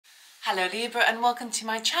Hello Libra and welcome to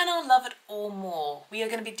my channel Love It or More. We are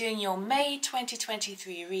going to be doing your May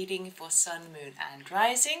 2023 reading for Sun, Moon and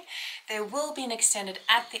Rising. There will be an extended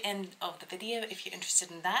at the end of the video if you're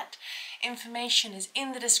interested in that. Information is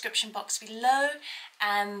in the description box below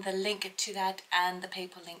and the link to that and the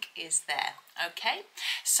paper link is there. Okay,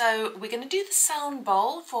 so we're going to do the sound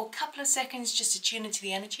bowl for a couple of seconds just to tune into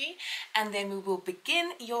the energy and then we will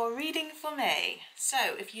begin your reading for May.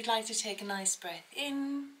 So if you'd like to take a nice breath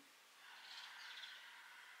in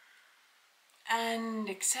and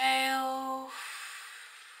exhale.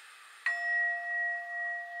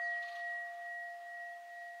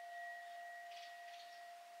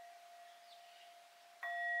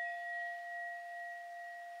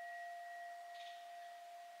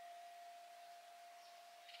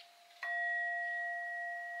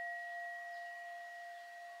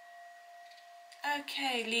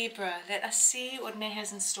 Okay, Libra, let us see what May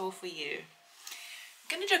has in store for you.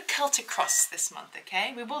 I'm going to do a Celtic cross this month,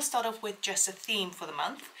 okay? We will start off with just a theme for the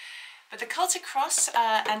month, but the Celtic cross,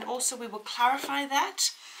 and also we will clarify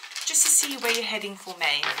that just to see where you're heading for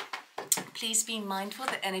May. Please be mindful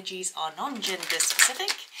that energies are non-gender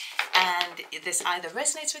specific and this either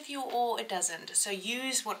resonates with you or it doesn't. So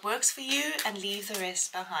use what works for you and leave the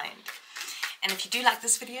rest behind. And if you do like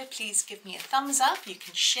this video, please give me a thumbs up. You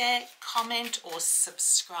can share, comment or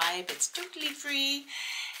subscribe. It's totally free.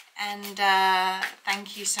 And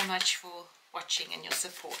thank you so much for watching and your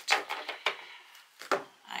support.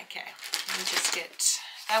 Okay, let me just get,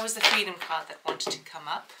 that was the freedom card that wanted to come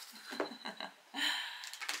up.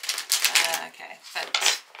 Okay,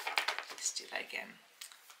 but let's do that again.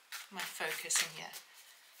 My focus in here.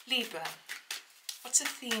 Libra, what's a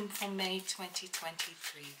theme for May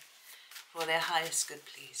 2023? For their highest good,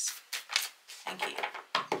 please. Thank you.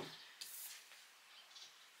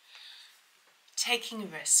 Taking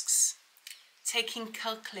risks, taking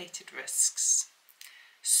calculated risks,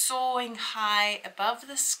 soaring high above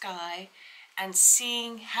the sky and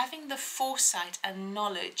seeing, having the foresight and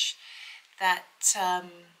knowledge that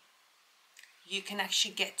you can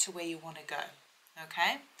actually get to where you want to go,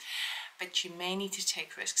 okay? But you may need to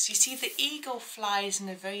take risks. You see, the eagle flies in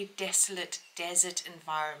a very desolate desert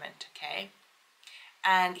environment, okay?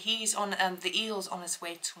 And he's on, the eagle's on his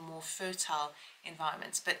way to more fertile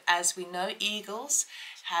environments. But as we know, eagles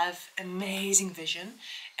have amazing vision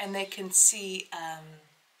and they can see,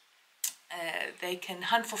 they can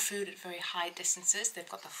hunt for food at very high distances. They've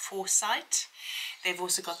got the foresight. They've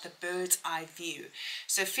also got the bird's eye view.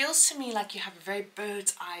 So it feels to me like you have a very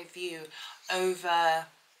bird's eye view over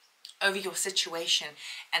your situation,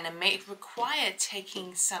 and it may require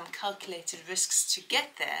taking some calculated risks to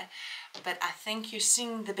get there, but I think you're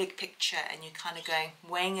seeing the big picture and you're kind of going,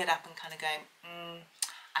 weighing it up and kind of going,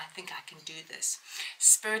 I think I can do this.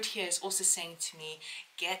 Spirit here is also saying to me,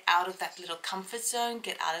 get out of that little comfort zone,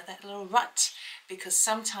 get out of that little rut, because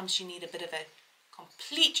sometimes you need a bit of a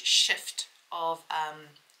complete shift of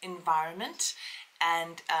environment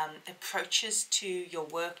and approaches to your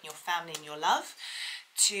work and your family and your love,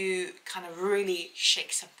 to kind of really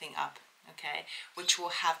shake something up, okay, which will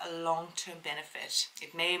have a long-term benefit.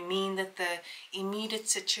 It may mean that the immediate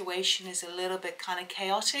situation is a little bit kind of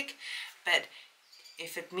chaotic, but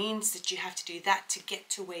if it means that you have to do that to get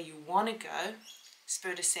to where you want to go,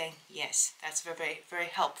 Spirit is saying, yes, that's very, very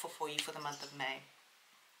helpful for you for the month of May.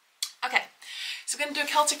 Okay, so we're going to do a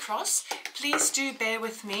Celtic cross. Please do bear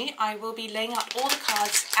with me. I will be laying out all the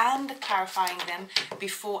cards and clarifying them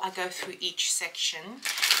before I go through each section.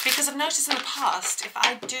 Because I've noticed in the past, if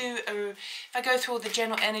I go through all the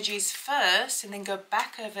general energies first and then go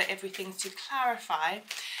back over everything to clarify,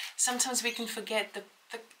 sometimes we can forget the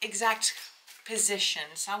exact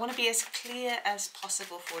position. So I want to be as clear as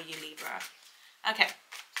possible for you, Libra. Okay,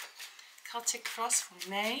 Celtic cross for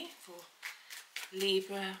May, for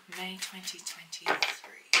Libra, May 2023.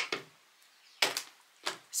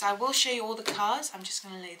 So I will show you all the cards. I'm just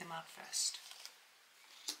going to lay them out first.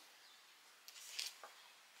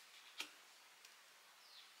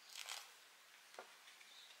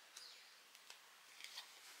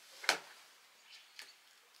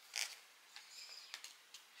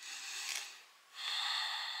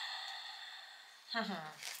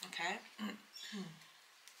 Okay.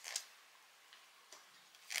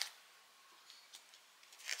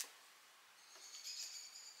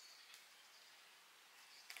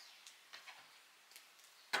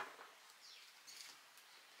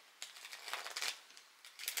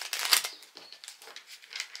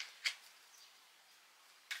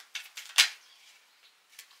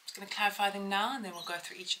 I'm going to clarify them now and then we'll go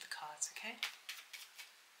through each of the cards, okay?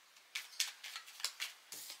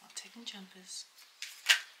 Not taking jumpers.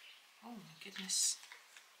 Oh my goodness.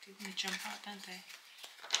 Do they jump out, don't they?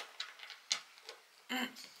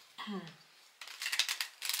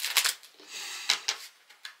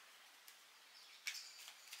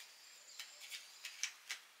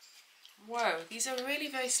 Whoa, these are really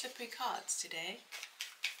very slippery cards today.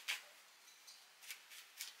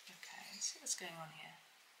 Okay, let's see what's going on here.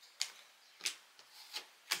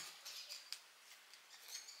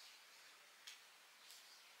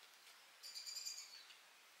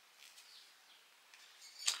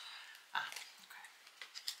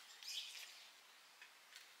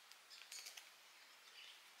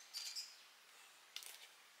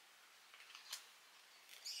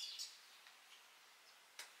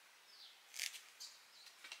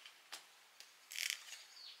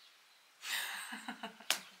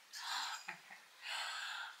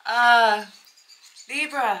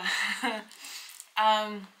 Libra.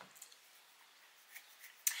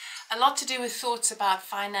 A lot to do with thoughts about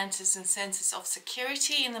finances and senses of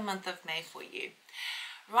security in the month of May for you.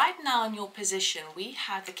 Right now in your position, we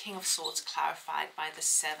have the King of Swords clarified by the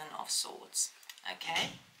Seven of Swords.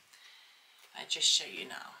 Okay? I just show you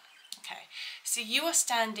now. Okay, so you are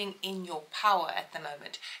standing in your power at the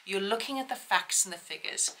moment. You're looking at the facts and the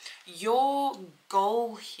figures. Your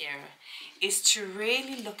goal here is to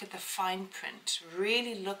really look at the fine print,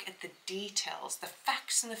 really look at the details, the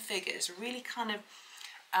facts and the figures, really kind of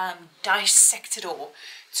dissect it all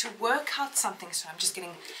to work out something. So I'm just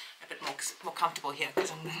getting a bit more comfortable here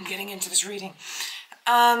because I'm getting into this reading.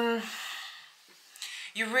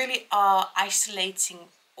 You really are isolating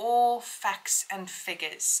all facts and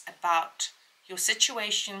figures about your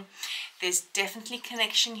situation. There's definitely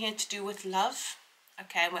connection here to do with love.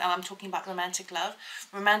 Okay, I'm talking about romantic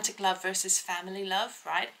love versus family love,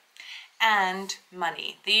 right? And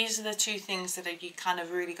money. These are the two things that you kind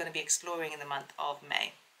of really going to be exploring in the month of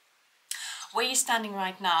May. Where you're standing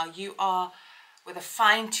right now, you are with a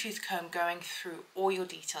fine-tooth comb going through all your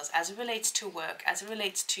details as it relates to work, as it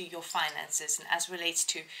relates to your finances, and as it relates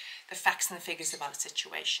to the facts and the figures about a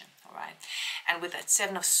situation, all right? And with that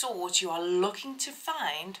Seven of Swords, you are looking to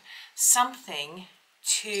find something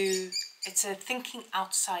to, it's a thinking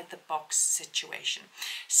outside the box situation.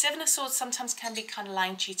 Seven of Swords sometimes can be kind of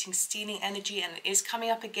lying, cheating, stealing energy, and it is coming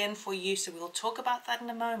up again for you, so we'll talk about that in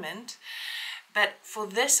a moment. But for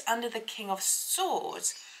this, under the King of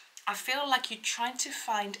Swords, I feel like you're trying to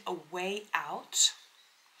find a way out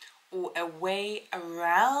or a way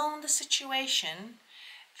around the situation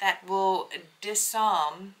that will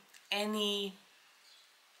disarm any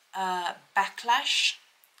backlash,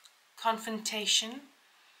 confrontation.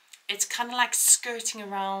 It's kind of like skirting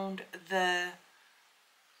around the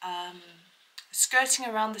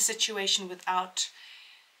situation without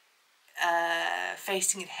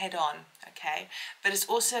facing it head on, okay? But it's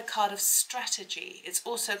also a card of strategy. It's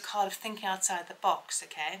also a card of thinking outside the box,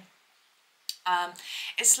 okay?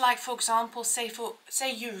 It's like, for example, say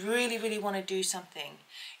you really want to do something,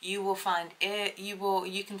 you will find you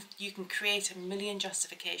can create a million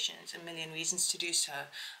justifications, a million reasons to do so,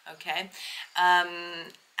 okay?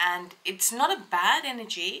 And it's not a bad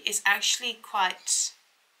energy. It's actually quite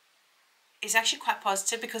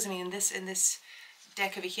positive, because I mean in this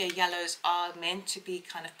deck over here, yellows are meant to be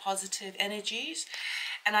kind of positive energies,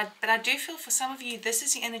 but I do feel for some of you this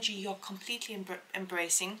is the energy you're completely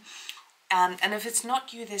embracing, and if it's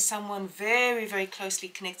not you, there's someone very closely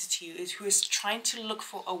connected to you who is trying to look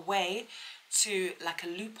for a way to, like a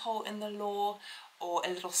loophole in the law, or a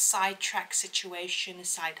little sidetrack situation, a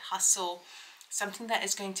side hustle, something that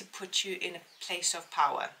is going to put you in a place of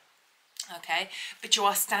power, okay? But you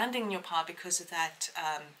are standing in your power because of that,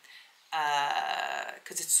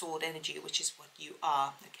 because it's sword energy, which is what you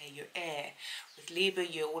are, okay? You're air. With Libra,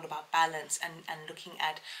 you're all about balance and looking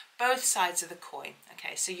at both sides of the coin,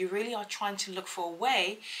 okay? So you really are trying to look for a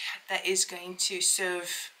way that is going to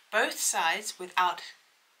serve both sides without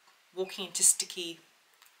walking into sticky,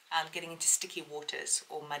 getting into sticky waters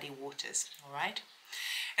or muddy waters, all right?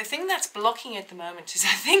 The thing that's blocking you at the moment is,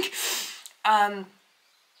 I think,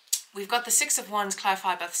 we've got the Six of Wands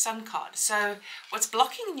clarified by the Sun card. So what's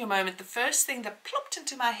blocking in your moment, the first thing that plopped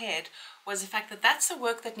into my head was the fact that that's the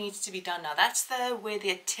work that needs to be done now. That's where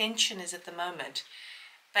the attention is at the moment.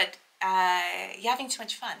 But you're having too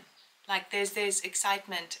much fun. Like there's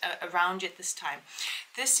excitement around you at this time.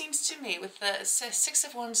 This seems to me, with the Six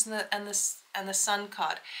of Wands and the Sun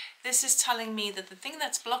card, this is telling me that the thing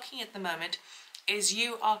that's blocking you at the moment is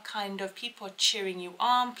you are kind of, people are cheering you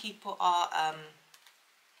on, people are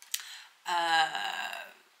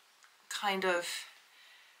kind of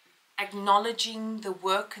acknowledging the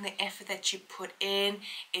work and the effort that you put in.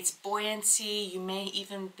 It's buoyancy. You may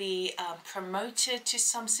even be promoted to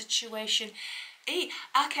some situation.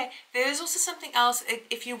 Okay, there is also something else.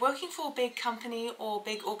 If you're working for a big company or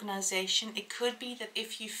big organization, it could be that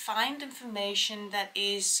if you find information that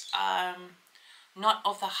is not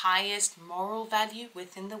of the highest moral value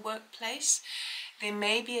within the workplace, there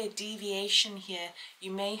may be a deviation here.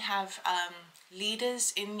 You may have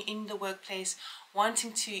leaders in the workplace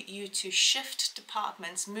wanting you to shift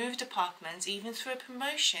departments, move departments, even through a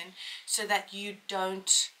promotion, so that you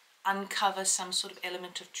don't uncover some sort of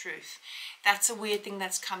element of truth. That's a weird thing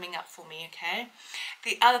that's coming up for me, okay?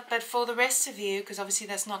 But for the rest of you, because obviously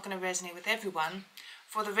that's not going to resonate with everyone,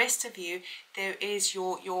 for the rest of you, there is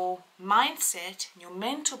your mindset, your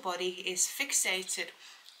mental body is fixated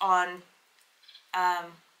on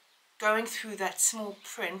going through that small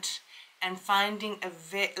print and finding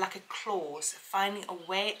like a clause, finding a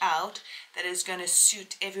way out that is going to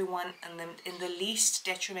suit everyone in the least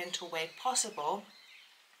detrimental way possible.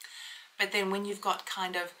 But then when you've got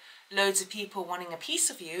kind of loads of people wanting a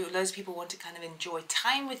piece of you, loads of people want to kind of enjoy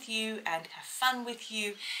time with you and have fun with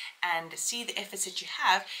you and see the efforts that you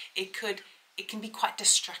have, it can be quite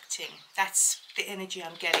distracting. That's the energy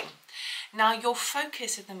I'm getting. Now your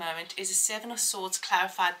focus at the moment is a Seven of Swords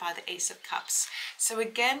clarified by the Ace of Cups. So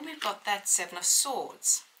again, we've got that Seven of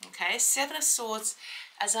Swords. Okay, Seven of Swords,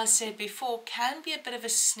 as I said before, can be a bit of a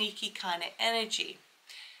sneaky kind of energy.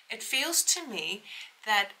 It feels to me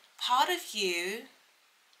that part of you,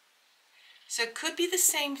 so it could be the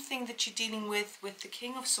same thing that you're dealing with the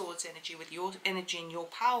King of Swords energy, with your energy and your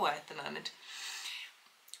power at the moment.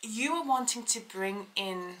 You are wanting to bring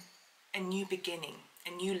in a new beginning,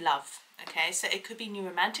 a new love, okay? So it could be new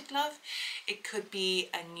romantic love, it could be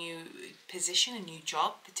a new position, a new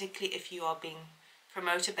job, particularly if you are being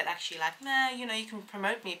promoted, but actually like, nah, you know, you can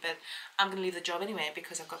promote me, but I'm going to leave the job anyway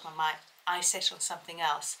because I've got my eye set on something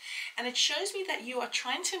else. And it shows me that you are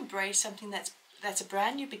trying to embrace something that's a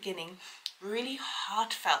brand new beginning, really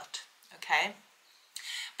heartfelt, okay?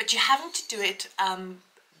 But you're having to do it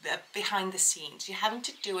behind the scenes. You're having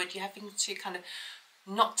to do it, you're having to kind of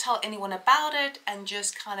not tell anyone about it and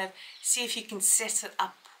just kind of see if you can set it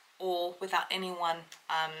up all without anyone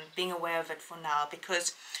being aware of it for now,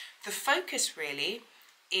 because the focus really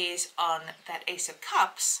is on that Ace of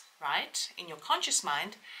Cups, right, in your conscious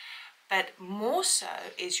mind, but more so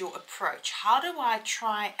is your approach. How do I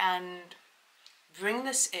try and bring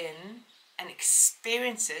this in and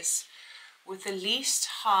experience this with the least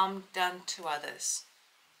harm done to others,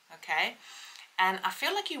 okay? And I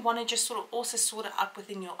feel like you want to just sort of also sort it up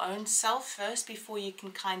within your own self first before you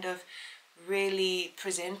can kind of really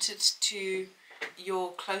present it to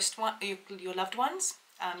your close one, your loved ones,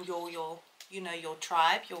 your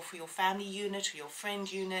tribe, your family unit, or your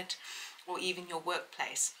friend unit, or even your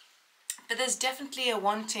workplace. But there's definitely a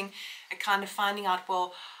wanting, a kind of finding out,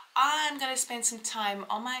 well, I'm going to spend some time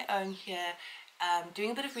on my own here,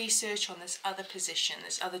 doing a bit of research on this other position,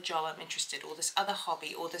 this other job I'm interested, or this other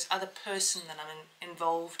hobby, or this other person that I'm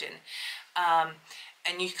involved in.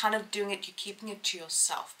 And you're kind of doing it, you're keeping it to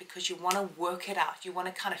yourself because you want to work it out. You want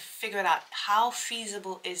to kind of figure it out. How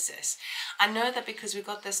feasible is this? I know that because we've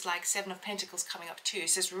got this like Seven of Pentacles coming up too.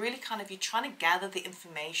 So it's really kind of you trying to gather the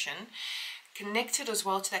information, connected as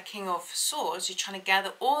well to that King of Swords. You're trying to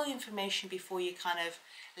gather all the information before you kind of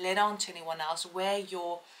let on to anyone else where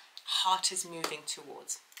your heart is moving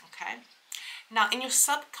towards, okay? Now, in your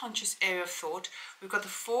subconscious area of thought, we've got the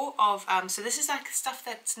Four of, so this is like stuff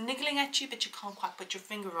that's niggling at you, but you can't quite put your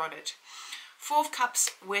finger on it. Four of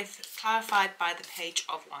Cups with clarified by the Page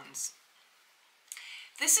of Wands.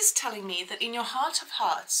 This is telling me that in your heart of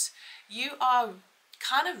hearts, you are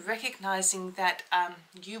kind of recognizing that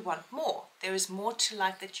you want more. There is more to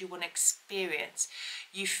life that you want to experience.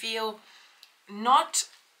 You feel not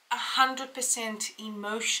 100%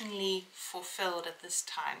 emotionally fulfilled at this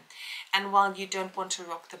time, and while you don't want to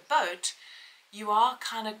rock the boat, you are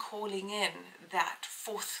kind of calling in that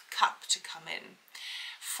fourth cup to come in.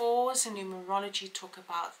 Fours in numerology talk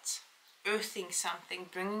about earthing something,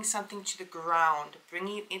 bringing something to the ground,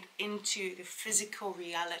 bringing it into the physical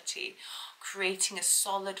reality, creating a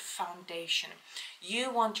solid foundation.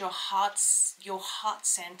 You want your heart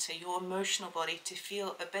center, your emotional body to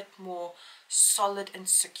feel a bit more solid and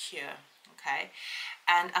secure, okay?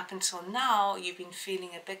 And up until now, you've been feeling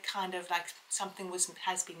a bit kind of like something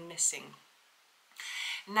has been missing.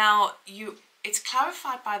 Now, it's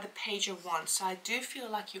clarified by the Page of Wands, so I do feel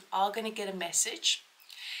like you are going to get a message.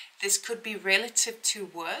 This could be relative to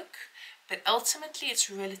work, but ultimately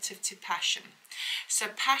it's relative to passion. So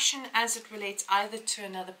passion as it relates either to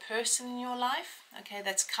another person in your life, okay,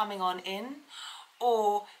 that's coming on in,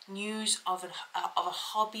 or news of a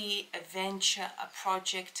hobby, a venture, a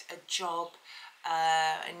project, a job,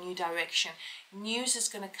 a new direction. News is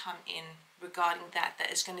going to come in regarding that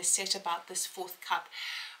is going to set about this fourth cup,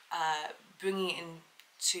 bringing in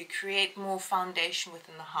to create more foundation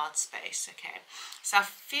within the heart space. Okay, so I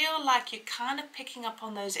feel like you're kind of picking up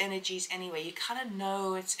on those energies anyway. You kind of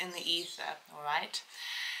know it's in the ether. All right,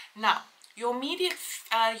 now your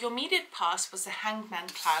immediate past was the Hanged Man,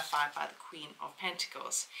 clarified by the Queen of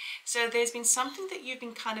Pentacles. So there's been something that you've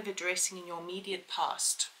been kind of addressing in your immediate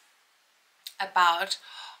past about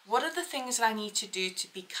what are the things that I need to do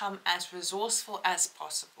to become as resourceful as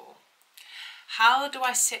possible. How do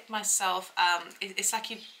I set myself, it's like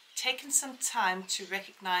you've taken some time to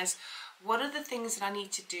recognize what are the things that I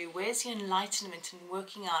need to do, where's the enlightenment in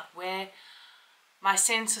working out where my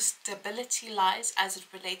sense of stability lies as it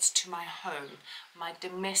relates to my home, my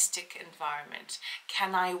domestic environment.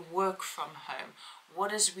 Can I work from home?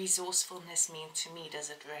 What does resourcefulness mean to me? Does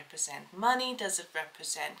it represent money? Does it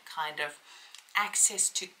represent kind of access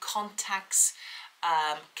to contacts,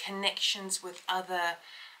 connections with other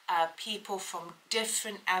people from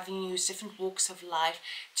different avenues, different walks of life,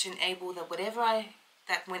 to enable that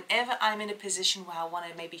whenever I'm in a position where I want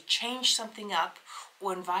to maybe change something up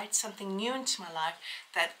or invite something new into my life,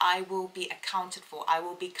 that I will be accounted for. I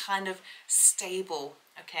will be kind of stable,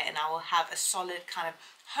 okay, and I will have a solid kind of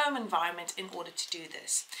home environment in order to do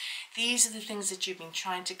this. These are the things that you've been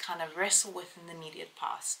trying to kind of wrestle with in the immediate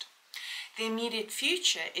past. The immediate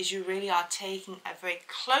future is you really are taking a very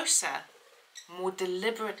closer, more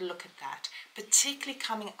deliberate look at that, particularly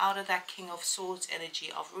coming out of that King of Swords energy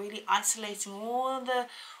of really isolating all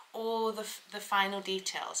the final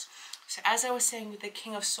details. So as I was saying with the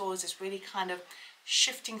King of Swords, is really kind of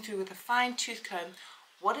shifting through with a fine-tooth comb.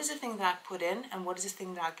 What is the thing that I put in, and what is the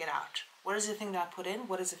thing that I get out? What is the thing that I put in?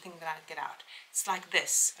 What is the thing that I get out? It's like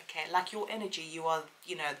this, okay? Like your energy, you are,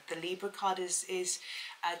 you know, the Libra card is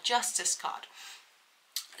a Justice card.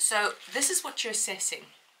 So this is what you're assessing.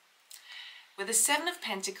 With the Seven of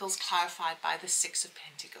Pentacles clarified by the Six of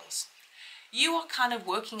Pentacles, you are kind of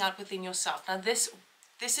working out within yourself. Now this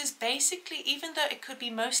is basically, even though it could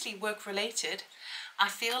be mostly work related, I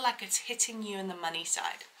feel like it's hitting you in the money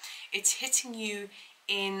side. It's hitting you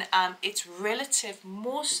in, it's relative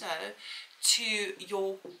more so to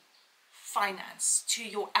your finance, to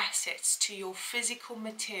your assets, to your physical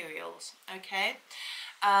materials, okay?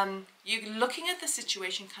 You're looking at the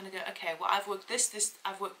situation, kind of go, okay, well, I've worked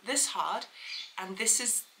I've worked this hard, and this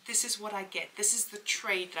is what I get. This is the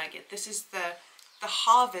trade that I get. This is the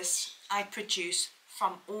harvest I produce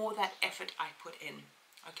from all that effort I put in,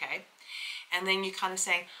 okay? And then you're kind of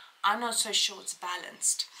saying, I'm not so sure it's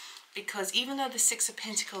balanced, because even though the Six of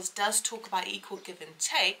Pentacles does talk about equal give and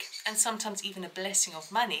take, and sometimes even a blessing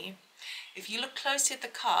of money, if you look closely at the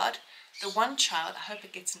card, the one child, I hope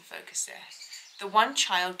it gets in focus there, the one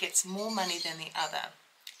child gets more money than the other,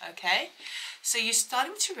 okay? So you're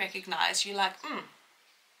starting to recognize, you're like,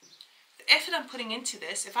 the effort I'm putting into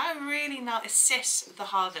this, if I really now assess the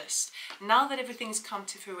harvest, now that everything's come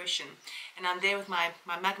to fruition, and I'm there with my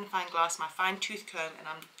magnifying glass, my fine-tooth comb, and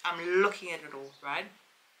I'm looking at it all, right?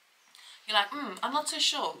 You're like, I'm not so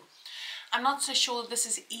sure. I'm not so sure this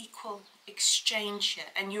is equal exchange here,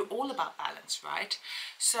 and you're all about balance, right?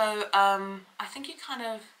 So I think you're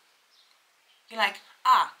like,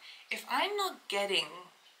 if I'm not getting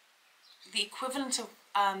the equivalent of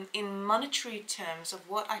in monetary terms of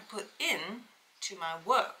what I put in to my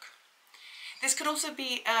work. This could also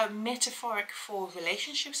be metaphoric for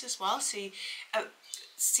relationships as well. So you,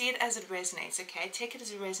 see it as it resonates, okay? Take it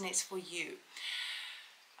as it resonates for you.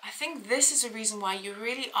 I think this is a reason why you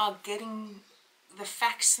really are getting the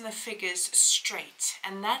facts and the figures straight.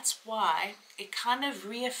 And that's why it kind of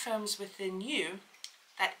reaffirms within you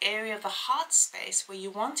that area of the heart space where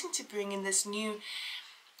you're wanting to bring in this new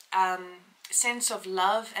sense of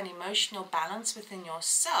love and emotional balance within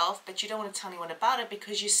yourself, but you don't want to tell anyone about it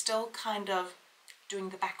because you're still kind of doing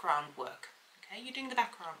the background work. Okay, you're doing the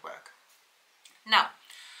background work. Now,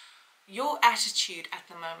 your attitude at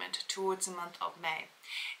the moment towards the month of May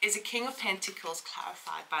is a King of Pentacles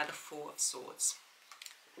clarified by the Four of Swords.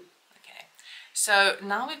 Okay, so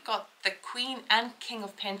now we've got the Queen and King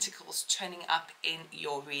of Pentacles turning up in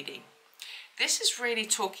your reading. This is really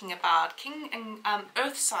talking about King and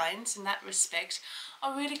Earth signs in that respect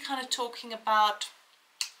are really kind of talking about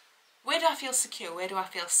where do I feel secure, where do I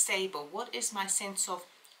feel stable, what is my sense of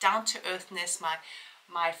down-to-earthness,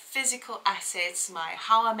 my physical assets,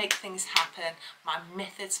 how I make things happen, my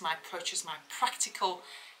methods, my approaches, my practical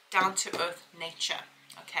down-to-earth nature.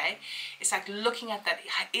 Okay, it's like looking at that,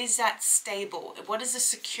 is that stable, what is the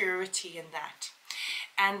security in that?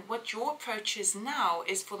 And what your approach is now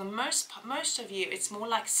is, for the most of you, it's more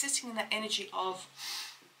like sitting in that energy of,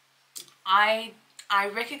 I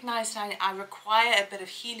recognize that I require a bit of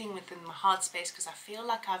healing within my heart space, because I feel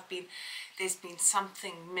like there's been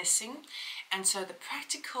something missing. And so the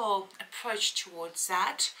practical approach towards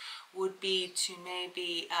that would be to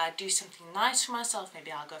maybe do something nice for myself.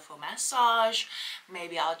 Maybe I'll go for a massage.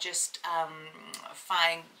 Maybe I'll just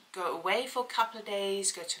go away for a couple of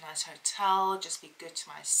days, go to a nice hotel, just be good to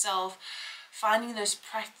myself. Finding those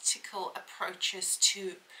practical approaches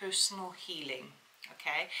to personal healing.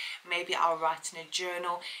 Okay, maybe I'll write in a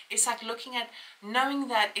journal. It's like looking at, knowing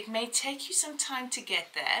that it may take you some time to get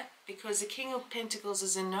there, because the King of Pentacles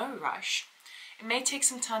is in no rush. It may take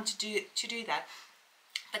some time to do that,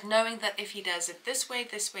 but knowing that if he does it this way,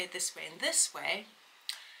 this way, this way, and this way,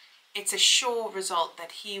 it's a sure result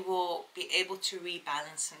that he will be able to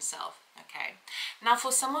rebalance himself. Okay, now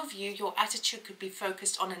for some of you, your attitude could be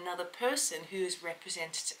focused on another person who is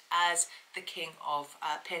represented as the King of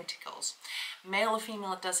Pentacles. Male or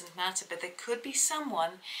female, it doesn't matter, but there could be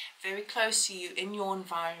someone very close to you in your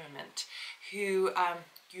environment who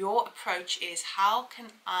your approach is, how can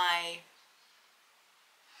I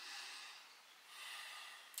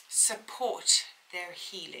support their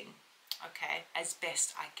healing, okay, as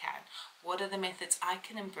best I can? What are the methods I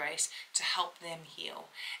can embrace to help them heal?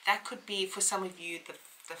 That could be, for some of you,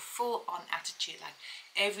 the full-on attitude, like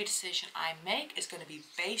every decision I make is going to be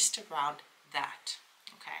based around that,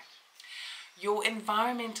 okay? Your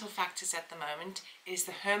environmental factors at the moment is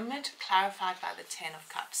the Hermit, clarified by the Ten of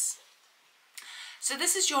Cups. So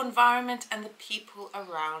this is your environment and the people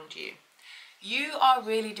around you. You are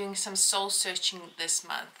really doing some soul searching this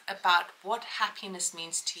month about what happiness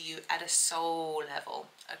means to you at a soul level,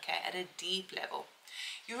 okay, at a deep level.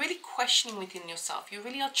 You're really questioning within yourself. You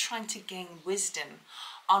really are trying to gain wisdom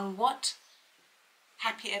on what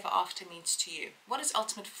happy ever after means to you. What is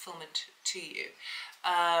ultimate fulfillment to you?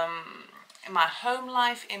 In my home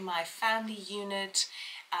life, in my family unit,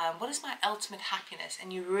 what is my ultimate happiness?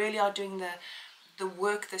 And you really are doing the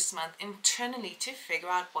work this month internally to figure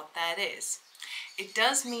out what that is. It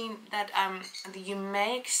does mean that you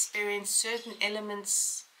may experience certain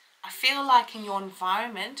elements. I feel like in your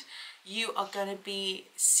environment, you are going to be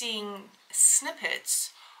seeing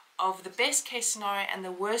snippets of the best case scenario and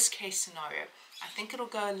the worst case scenario. I think it'll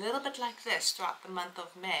go a little bit like this throughout the month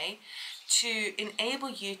of May to enable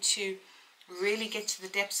you to really get to the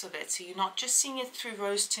depths of it. So you're not just seeing it through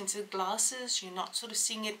rose-tinted glasses. You're not sort of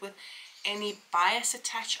seeing it with any bias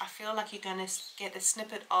attached. I feel like you're going to get a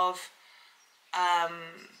snippet of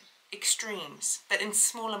extremes, but in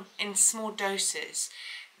small doses,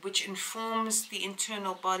 which informs the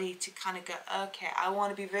internal body to kind of go, okay, I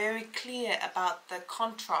want to be very clear about the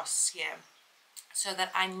contrasts here, so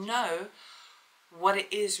that I know what it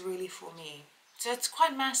is really for me. So it's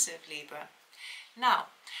quite massive, Libra. Now,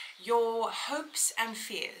 your hopes and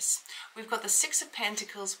fears. We've got the Six of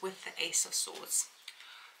Pentacles with the Ace of Swords.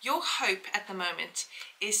 Your hope at the moment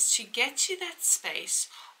is to get to that space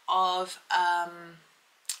of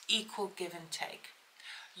equal give and take.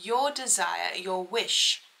 Your desire, your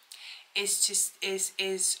wish is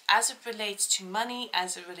as it relates to money,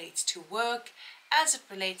 as it relates to work, as it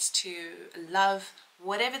relates to love,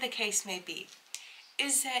 whatever the case may be,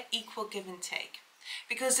 is there equal give and take?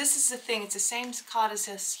 Because this is the thing, it's the same card as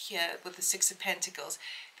this here with the Six of Pentacles.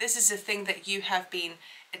 This is the thing that you have been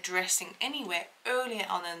addressing anywhere earlier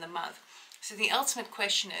on in the month. So the ultimate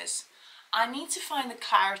question is, I need to find the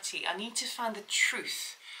clarity, I need to find the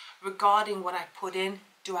truth regarding what I put in,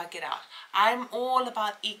 do I get out? I'm all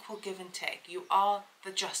about equal give and take. You are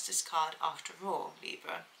the Justice card after all,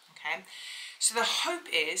 Libra, okay? So the hope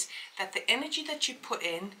is that the energy that you put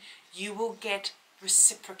in, you will get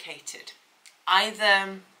reciprocated.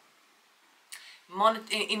 Either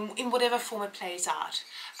in whatever form it plays out.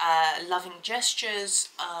 Loving gestures,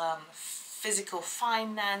 physical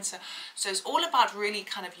finance. So it's all about really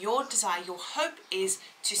kind of your desire. Your hope is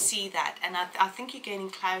to see that, and I think you're gaining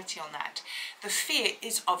clarity on that. The fear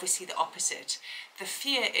is obviously the opposite. The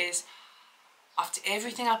fear is, after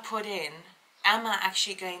everything I put in, am I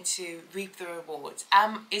actually going to reap the rewards?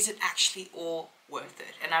 Is it actually all worth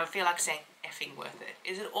it? And I feel like saying effing worth it.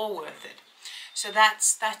 Is it all worth it? So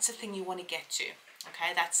that's the thing you want to get to.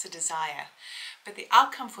 Okay, that's the desire. But the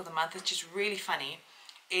outcome for the month, which is really funny,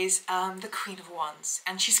 is the Queen of Wands,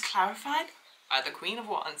 and she's clarified by the Queen of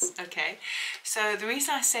Wands. Okay, so the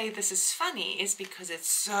reason I say this is funny is because it's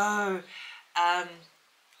so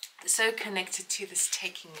connected to this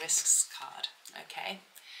taking risks card. Okay,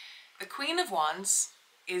 the Queen of Wands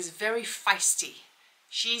is very feisty.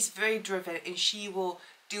 She's very driven, and she will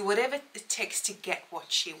do whatever it takes to get what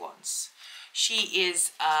she wants. She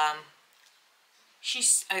is,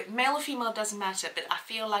 she's male or female, doesn't matter, but I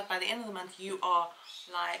feel like by the end of the month you are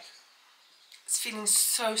like feeling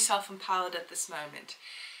so self-empowered at this moment.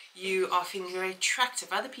 You are feeling very attractive.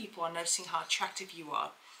 Other people are noticing how attractive you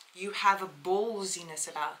are. You have a ballsiness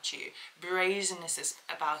about you, brazenness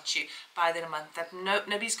about you by the end of the month that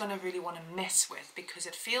nobody's going to really want to mess with, because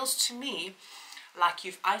it feels to me like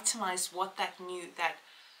you've itemized what that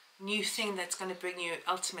new thing that's going to bring you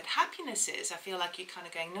ultimate happiness is. I feel like you're kind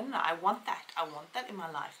of going, no, I want that in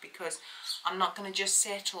my life, because I'm not going to just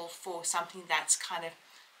settle for something that's kind of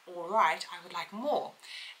all right. I would like more.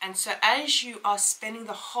 And so as you are spending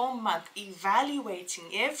the whole month evaluating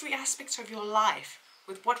every aspect of your life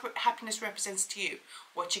with what happiness represents to you,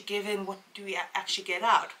 what you give in, what do we actually get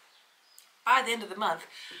out, by the end of the month,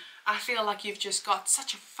 I feel like you've just got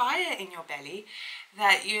such a fire in your belly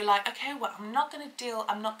that you're like, okay, well, I'm not going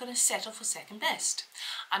to settle for second best.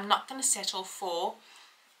 I'm not going to settle for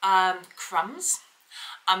crumbs.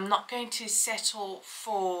 I'm not going to settle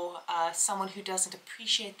for someone who doesn't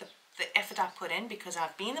appreciate the effort I put in, because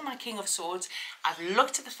I've been in my King of Swords, I've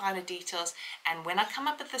looked at the finer details, and when I come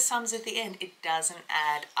up with the sums at the end, it doesn't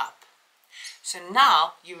add up. So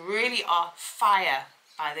now you really are fire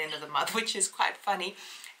by the end of the month, which is quite funny.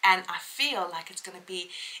 And I feel like it's going to be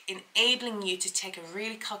enabling you to take a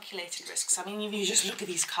really calculated risk. So I mean, if you just look at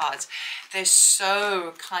these cards, they're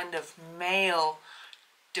so kind of male,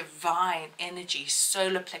 divine energy,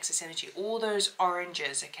 solar plexus energy, all those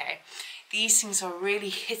oranges, okay? These things are really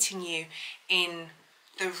hitting you in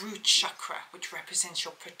the root chakra, which represents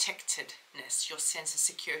your protectedness, your sense of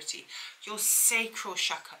security. Your sacral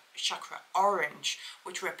chakra, orange,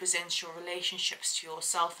 which represents your relationships to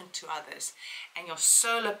yourself and to others. And your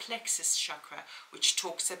solar plexus chakra, which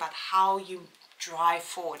talks about how you drive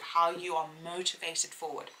forward, how you are motivated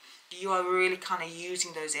forward. You are really kind of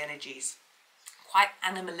using those energies quite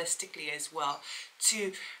animalistically as well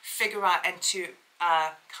to figure out and to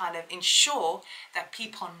kind of ensure that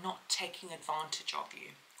people are not taking advantage of you.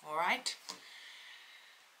 All right,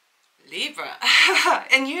 Libra.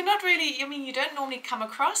 And you're not really, I mean, you don't normally come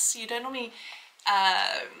across, you don't normally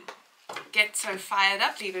get so fired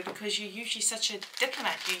up, Libra, because you're usually such a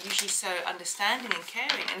diplomat. You're usually so understanding and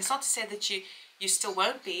caring. And it's not to say that you still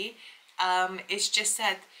won't be. It's just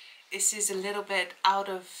that this is a little bit out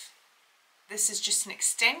of, this is just an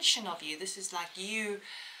extension of you. This is like you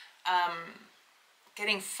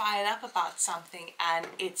getting fired up about something, and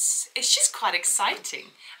it's just quite exciting.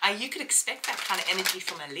 You could expect that kind of energy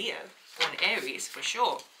from a Leo or an Aries for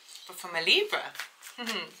sure, but from a Libra,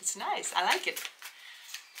 it's nice. I like it.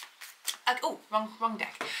 Oh, wrong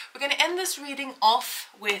deck. We're going to end this reading off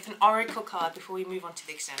with an oracle card before we move on to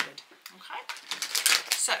the extended. Okay.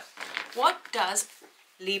 So, what does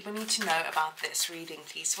Libra need to know about this reading,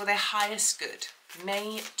 please, for their highest good,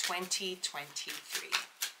 May 2023?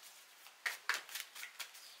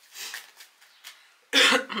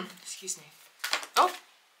 Excuse me. Oh,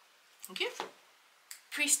 thank you.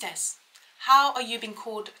 Priestess, how are you being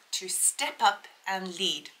called to step up and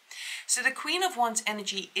lead? So the Queen of Wands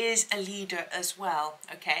energy is a leader as well,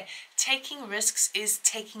 okay? Taking risks is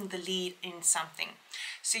taking the lead in something.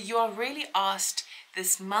 So you are really asked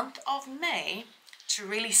this month of May to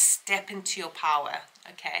really step into your power,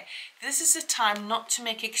 okay? This is a time not to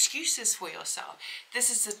make excuses for yourself. This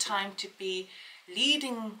is a time to be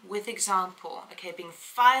leading with example, okay? Being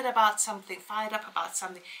fired up about something,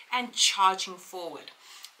 and charging forward.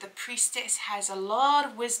 The Priestess has a lot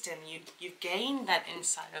of wisdom. You've gained that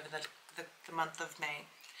insight over the month of May.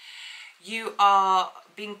 You are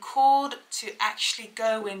being called to actually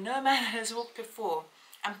go where no man has walked before.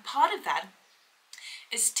 And part of that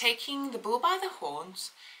is taking the bull by the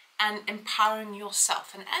horns and empowering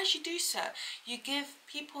yourself. And as you do so, you give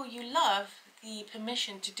people you love the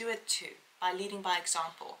permission to do it too, by leading by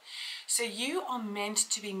example. So you are meant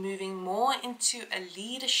to be moving more into a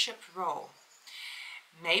leadership role.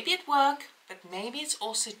 Maybe at work, but maybe it's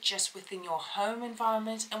also just within your home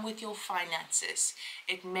environment and with your finances.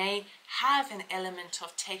 It may have an element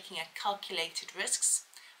of taking a calculated risks,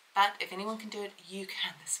 but if anyone can do it, you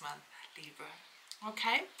can this month, Libra.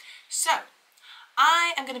 Okay, so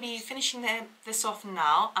I am going to be finishing this off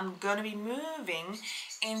now. I'm going to be moving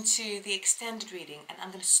into the extended reading, and I'm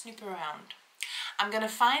going to snoop around. I'm going to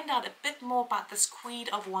find out a bit more about this Queen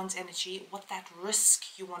of Wands energy, what that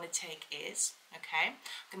risk you want to take is, okay?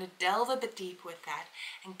 I'm going to delve a bit deeper with that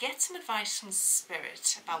and get some advice from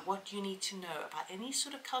Spirit about what you need to know about any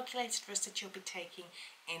sort of calculated risk that you'll be taking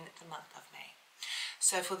in the month of May.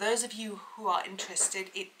 So for those of you who are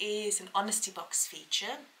interested, it is an honesty box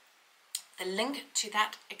feature The link to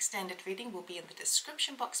that extended reading will be in the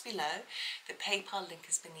description box below. The PayPal link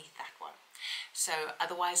is beneath that one. So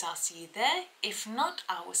otherwise I'll see you there. If not,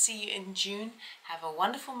 I will see you in June. Have a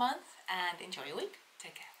wonderful month and enjoy your week.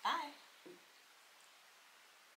 Take care. Bye.